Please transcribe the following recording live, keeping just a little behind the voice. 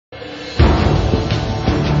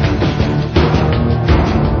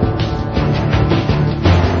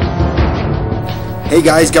Hey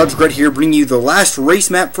guys, GougeGret here, bringing you the last race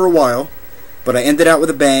map for a while, but I ended out with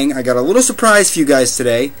a bang. I got a little surprise for you guys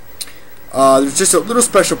today. There's just a little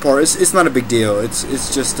special part. It's not a big deal.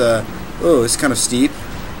 It's just oh, it's kind of steep.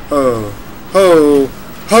 Oh,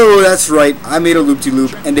 that's right. I made a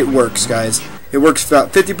loop-de-loop, and it works, guys. It works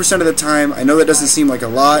about 50% of the time. I know that doesn't seem like a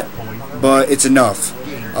lot, but it's enough.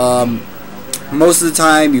 Most of the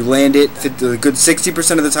time you land it, a good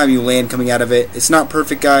 60% of the time you land coming out of it. It's not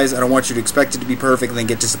perfect, guys. I don't want you to expect it to be perfect and then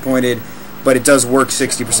get disappointed, but it does work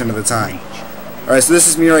 60% of the time. Alright, so this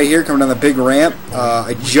is me right here coming down the big ramp.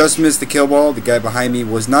 I just missed the kill ball. The guy behind me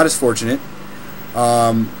was not as fortunate.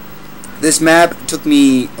 This map took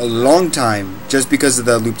me a long time just because of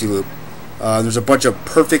the loop-de-loop. There's a bunch of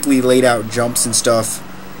perfectly laid out jumps and stuff.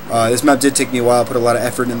 This map did take me a while. I put a lot of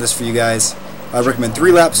effort in this for you guys. I recommend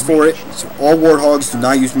 3 laps for it. So all Warthogs, do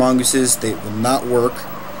not use Mongooses. They will not work.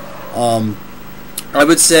 I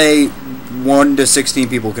would say 1 to 16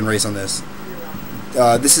 people can race on this.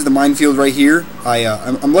 This is the minefield right here.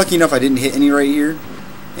 I'm lucky enough I didn't hit any right here.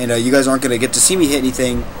 And you guys aren't going to get to see me hit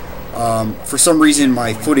anything. For some reason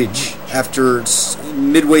my footage after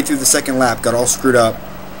midway through the second lap got all screwed up.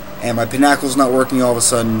 And my Pinnacle's not working all of a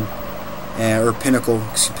sudden. Or Pinnacle.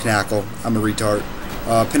 I'm a retard.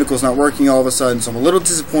 Pinnacle's not working all of a sudden, so I'm a little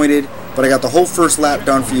disappointed, but I got the whole first lap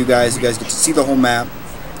done for you guys. You guys get to see the whole map.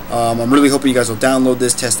 I'm really hoping you guys will download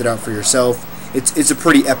this, test it out for yourself. It's a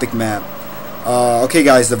pretty epic map. Okay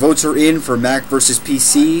guys, the votes are in for Mac versus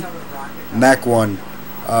PC. Mac won.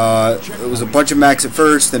 It was a bunch of Macs at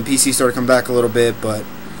first, then PC started coming back a little bit, but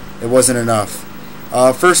it wasn't enough.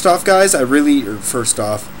 First off guys, I really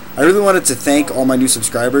wanted to thank all my new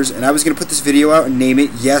subscribers, and I was going to put this video out and name it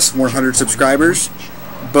Yes 100 Subscribers,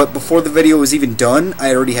 but before the video was even done,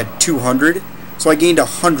 I already had 200, so I gained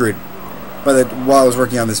 100 while I was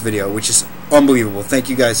working on this video, which is unbelievable. Thank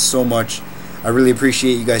you guys so much. I really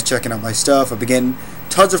appreciate you guys checking out my stuff. I've been getting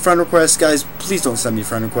tons of friend requests. Guys, please don't send me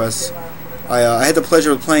friend requests. I had the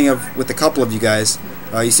pleasure of playing with a couple of you guys.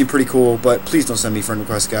 You seem pretty cool, but please don't send me friend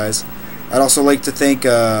requests, guys. I'd also like to thank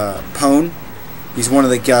Pone. He's one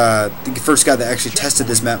of the first guy that actually tested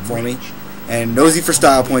this map for me. And Nosy for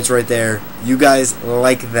style points right there. You guys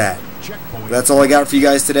like that. That's all I got for you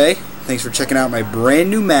guys today. Thanks for checking out my brand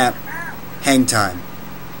new map, Hang Time.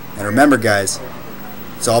 And remember guys,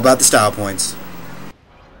 it's all about the style points.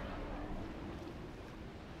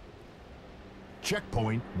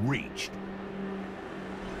 Checkpoint reached.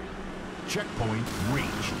 Checkpoint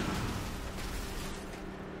reached.